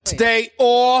Stay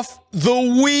off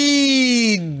the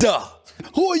weed.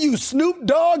 Who are you, Snoop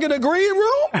Dogg in a green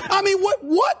room? I mean,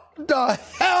 what the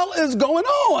hell is going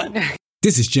on?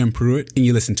 This is Jim Pruitt, and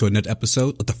you listen to another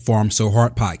episode of the Farm So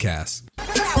Hard podcast.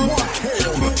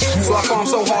 So I farm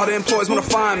so hard, the employees want to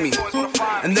find me,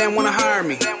 and then want to hire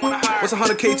me. What's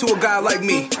 100K to a guy like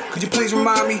me? Could you please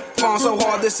remind me? Farm so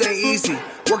hard, this ain't easy.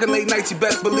 Working late nights, you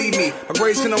best believe me. My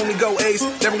grades can only go A's.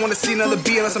 Never want to see another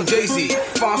B unless I'm Jay-Z.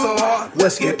 Farm so hard,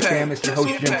 let's get paid. Fam, it's your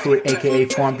host Jim Pruitt, aka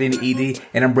Farm Dinner ED,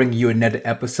 and I'm bringing you another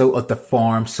episode of the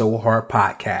Farm So Hard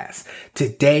podcast.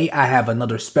 Today, I have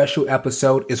another special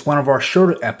episode. It's one of our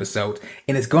shorter episodes,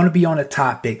 and it's going to be on the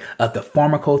topic of the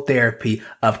pharmacotherapy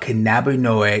of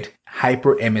cannabinoid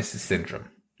hyperemesis syndrome.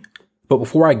 But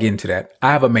before I get into that,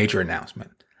 I have a major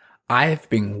announcement. I have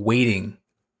been waiting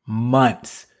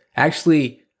months,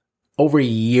 actually over a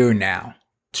year now,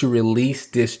 to release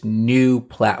this new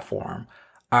platform.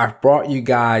 I've brought you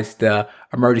guys the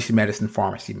Emergency Medicine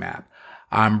Pharmacy Map.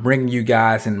 I'm bringing you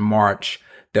guys in March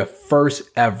the first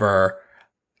ever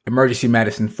Emergency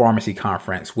Medicine Pharmacy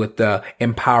Conference with the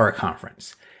Empower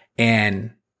Conference.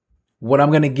 And what I'm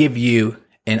going to give you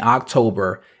in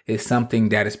October is something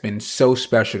that has been so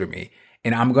special to me.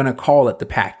 And I'm going to call it the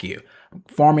PACU,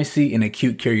 Pharmacy and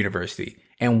Acute Care University.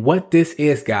 And what this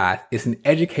is, guys, is an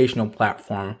educational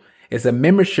platform. It's a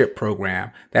membership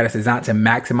program that is designed to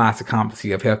maximize the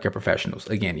competency of healthcare professionals.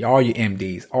 Again, all your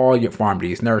MDs, all your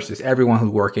PharmDs, nurses, everyone who's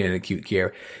working in acute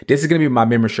care. This is going to be my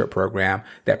membership program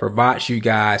that provides you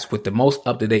guys with the most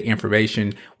up-to-date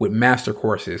information with master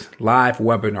courses, live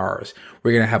webinars.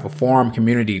 We're going to have a forum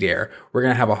community there. We're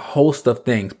going to have a host of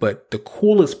things, but the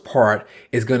coolest part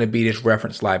is going to be this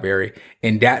reference library.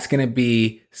 And that's going to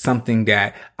be something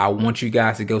that I want you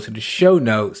guys to go to the show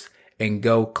notes and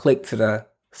go click to the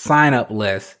sign up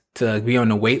list to be on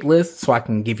the wait list so I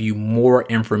can give you more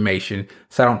information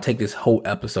so I don't take this whole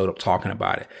episode up talking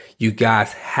about it. You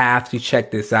guys have to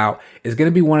check this out. It's going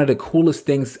to be one of the coolest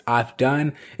things I've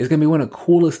done. It's going to be one of the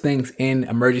coolest things in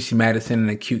emergency medicine and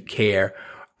acute care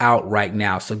out right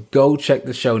now. So go check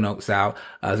the show notes out.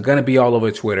 It's going to be all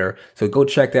over Twitter. So go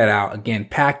check that out. Again,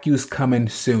 PACU's coming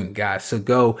soon, guys. So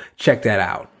go check that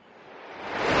out.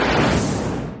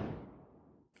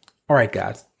 All right,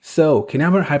 guys. So,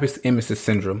 cannabinoid hyperemesis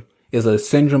syndrome is a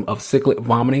syndrome of cyclic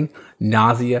vomiting,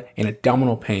 nausea, and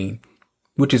abdominal pain,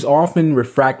 which is often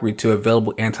refractory to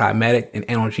available antiemetic and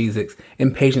analgesics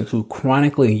in patients who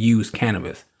chronically use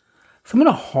cannabis. Some of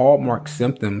the hallmark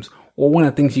symptoms, or one of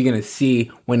the things you're going to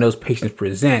see when those patients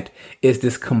present, is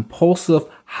this compulsive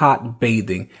hot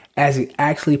bathing, as it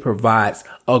actually provides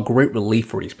a great relief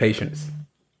for these patients.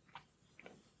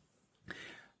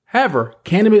 However,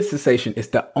 cannabis cessation is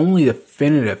the only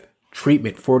definitive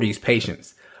treatment for these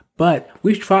patients. But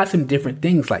we've tried some different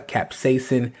things like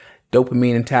capsaicin,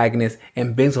 dopamine antagonists,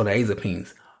 and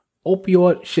benzodiazepines.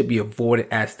 Opioids should be avoided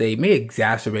as they may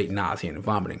exacerbate nausea and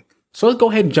vomiting. So let's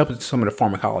go ahead and jump into some of the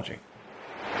pharmacology.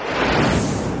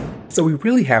 So we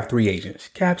really have three agents: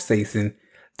 capsaicin,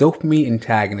 dopamine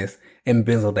antagonists, and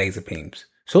benzodiazepines.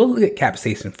 So let's look at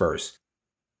capsaicin first.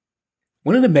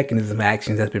 One of the mechanisms of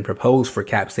action that's been proposed for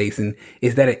capsaicin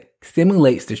is that it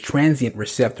stimulates the transient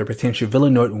receptor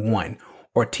potentiovillinoid 1,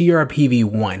 or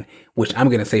TRPV1, which I'm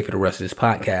going to say for the rest of this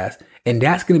podcast. And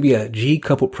that's going to be a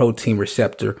G-coupled protein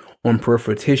receptor on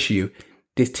peripheral tissue.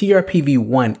 This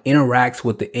TRPV1 interacts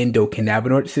with the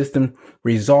endocannabinoid system,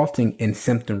 resulting in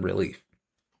symptom relief.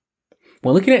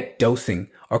 When looking at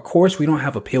dosing, of course, we don't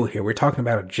have a pill here. We're talking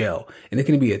about a gel, and it's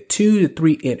going to be a 2 to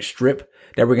 3 inch strip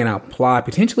that we're going to apply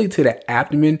potentially to the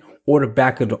abdomen or the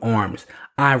back of the arms.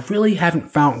 I really haven't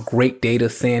found great data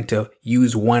saying to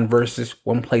use one place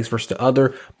versus the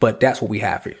other, but that's what we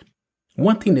have here.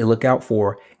 One thing to look out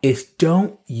for is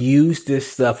don't use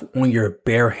this stuff on your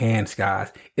bare hands,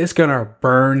 guys. It's going to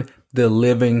burn the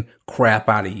living crap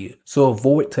out of you. So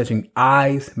avoid touching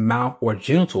eyes, mouth, or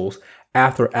genitals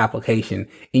after application.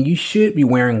 And you should be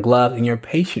wearing gloves, and your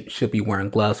patient should be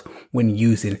wearing gloves when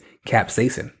using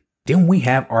capsaicin. Then we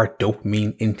have our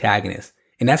dopamine antagonist,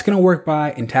 and that's going to work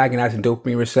by antagonizing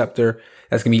dopamine receptor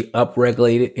that's going to be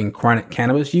upregulated in chronic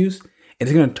cannabis use. And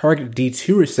it's going to target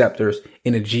D2 receptors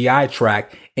in the GI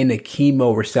tract in the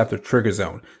chemoreceptor trigger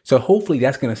zone. So hopefully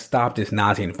that's going to stop this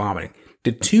nausea and vomiting.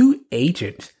 The two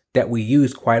agents that we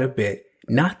use quite a bit,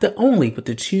 not the only, but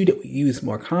the two that we use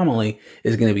more commonly,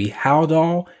 is going to be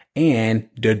Haldol and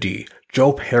the D,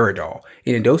 droperidol.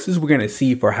 And the doses we're going to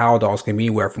see for Haldol is going to be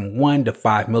anywhere from 1 to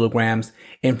 5 milligrams.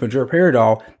 And for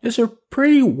droperidol, there's a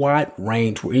pretty wide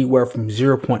range, anywhere from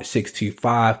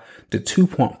 0.625 to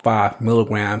 2.5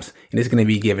 milligrams. And it's going to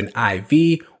be given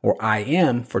IV or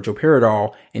IM for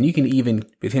droperidol. And you can even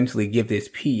potentially give this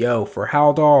PO for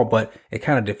Haldol, but it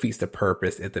kind of defeats the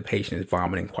purpose if the patient is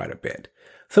vomiting quite a bit.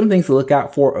 Some things to look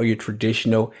out for are your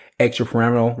traditional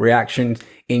extrapyramidal reactions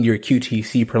in your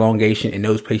QTC prolongation in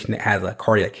those patients that have a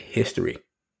cardiac history.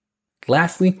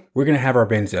 Lastly, we're going to have our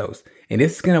benzos, and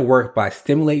this is going to work by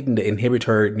stimulating the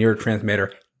inhibitory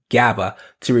neurotransmitter GABA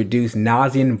to reduce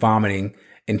nausea and vomiting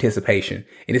anticipation.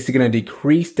 And this is going to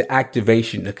decrease the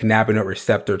activation of cannabinoid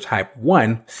receptor type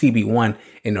 1, CB1,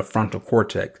 in the frontal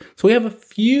cortex. So we have a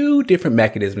few different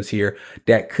mechanisms here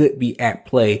that could be at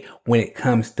play when it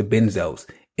comes to benzos.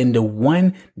 And the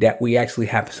one that we actually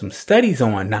have some studies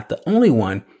on, not the only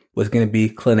one, was going to be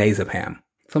clonazepam.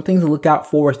 Some things to look out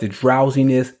for is the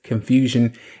drowsiness,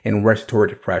 confusion, and respiratory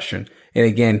depression. And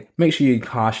again, make sure you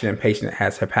caution a patient that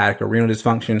has hepatic or renal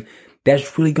dysfunction.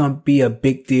 That's really going to be a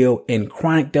big deal in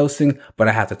chronic dosing, but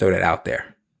I have to throw that out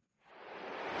there.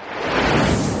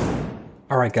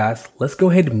 All right, guys, let's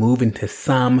go ahead and move into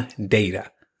some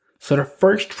data. So the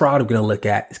first trial we're going to look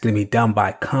at is going to be done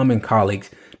by common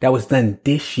colleagues that was done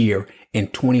this year in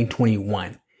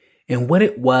 2021. And what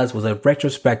it was a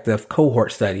retrospective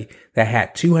cohort study that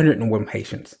had 201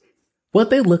 patients.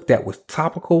 What they looked at was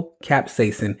topical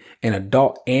capsaicin in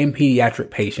adult and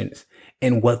pediatric patients.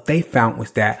 And what they found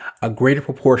was that a greater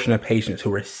proportion of patients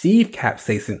who received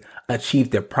capsaicin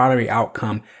achieved their primary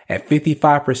outcome at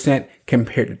 55%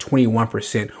 compared to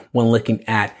 21% when looking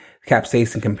at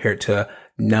capsaicin compared to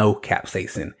no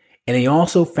capsaicin. And they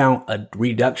also found a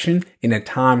reduction in the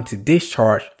time to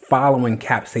discharge following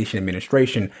capsaicin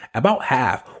administration, about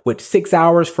half, with 6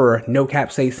 hours for no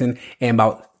capsaicin and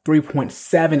about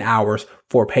 3.7 hours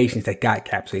for patients that got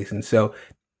capsaicin. So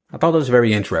I thought that was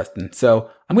very interesting. So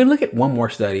I'm going to look at one more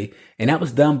study, and that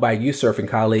was done by Yusuf and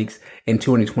colleagues in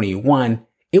 2021.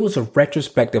 It was a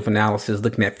retrospective analysis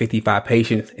looking at 55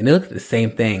 patients, and they looked at the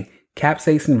same thing,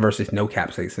 capsaicin versus no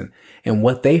capsaicin. And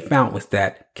what they found was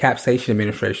that capsaicin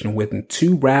administration within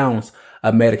 2 rounds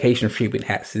of medication treatment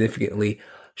had significantly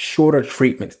shorter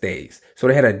treatment stays. So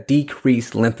they had a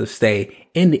decreased length of stay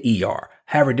in the ER.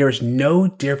 However, there is no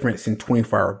difference in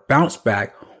 24-hour bounce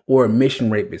back or admission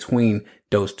rate between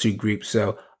those two groups.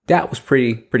 So that was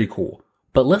pretty cool.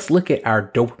 But let's look at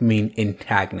our dopamine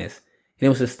antagonist. And it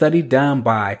was a study done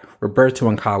by Roberto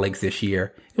and colleagues this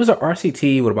year. It was an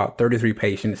RCT with about 33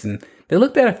 patients, and they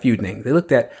looked at a few things. They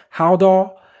looked at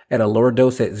Haldol at a lower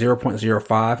dose at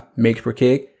 0.05 mg per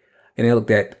kg, and they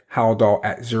looked at Haldol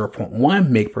at 0.1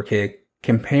 mg per kg,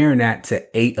 comparing that to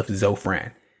 8 of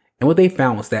Zofran. And what they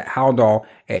found was that Haldol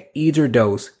at either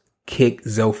dose kicked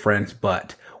Zofran's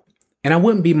butt. And I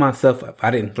wouldn't be myself if I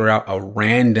didn't throw out a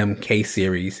random case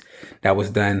series that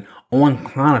was done on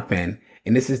Klonopin.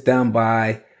 And this is done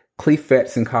by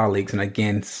Clefetz and colleagues. And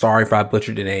again, sorry if I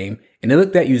butchered the name. And they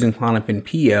looked at using Klonopin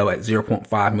PO at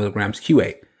 0.5 milligrams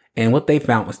Q8. And what they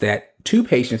found was that 2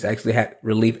 patients actually had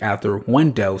relief after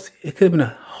 1 dose. It could have been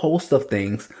a host of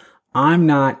things. I'm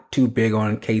not too big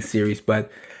on case series,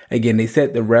 but again, they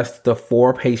said the rest of the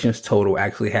 4 patients total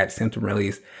actually had symptom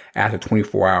release after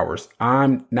 24 hours.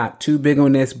 I'm not too big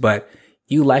on this, but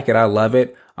you like it, I love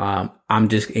it. I'm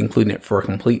just including it for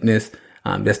completeness.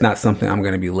 That's not something I'm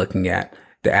going to be looking at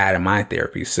to add in my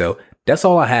therapy. So that's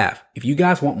all I have. If you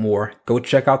guys want more, go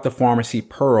check out the Pharmacy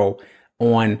Pearl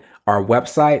on our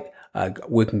website.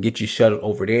 We can get you shuttled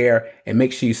over there, and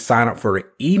make sure you sign up for the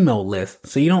email list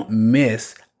so you don't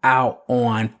miss out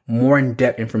on more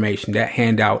in-depth information. That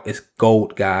handout is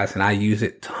gold, guys, and I use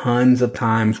it tons of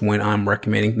times when I'm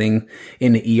recommending things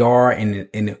in the ER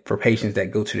and for patients that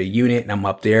go to the unit and I'm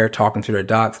up there talking to their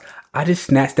docs. I just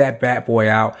snatch that bad boy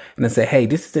out and I say, hey,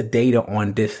 this is the data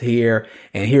on this here,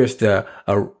 and here's a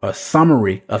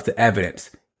summary of the evidence.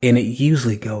 And it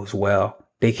usually goes well.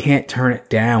 They can't turn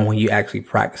it down when you actually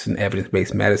practicing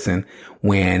evidence-based medicine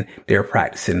when they're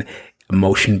practicing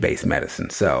emotion-based medicine.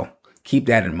 So keep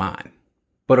that in mind.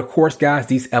 But of course, guys,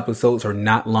 these episodes are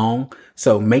not long.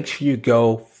 So make sure you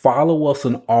go follow us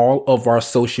on all of our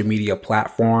social media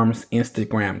platforms,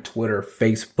 Instagram, Twitter,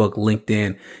 Facebook,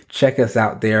 LinkedIn. Check us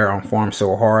out there on Farm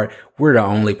So Hard. We're the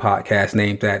only podcast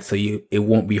named that, so it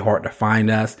won't be hard to find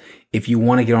us. If you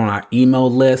want to get on our email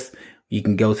list, you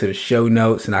can go to the show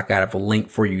notes and I got a link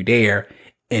for you there.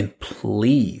 And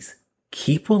please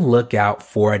keep a lookout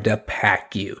for the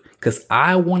PACU, because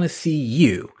I want to see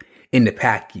you in the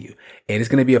PACU. And it's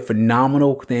going to be a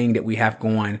phenomenal thing that we have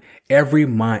going every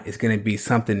month. It's going to be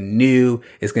something new.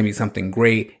 It's going to be something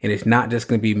great. And it's not just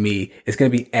going to be me. It's going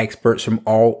to be experts from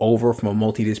all over, from a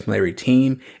multidisciplinary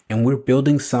team. And we're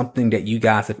building something that you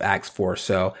guys have asked for.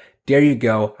 So there you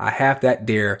go. I have that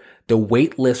there. The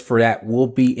wait list for that will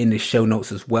be in the show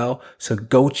notes as well. So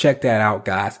go check that out,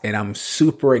 guys. And I'm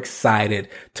super excited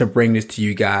to bring this to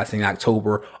you guys in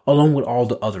October, along with all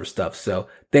the other stuff. So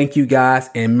thank you, guys.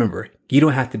 And remember, you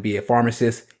don't have to be a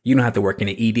pharmacist. You don't have to work in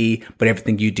an ED, but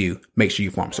everything you do, make sure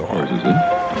you farm so hard.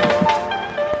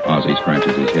 Ozzy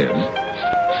scratches his head.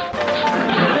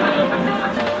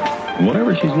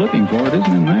 Whatever she's looking for, it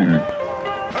isn't in there.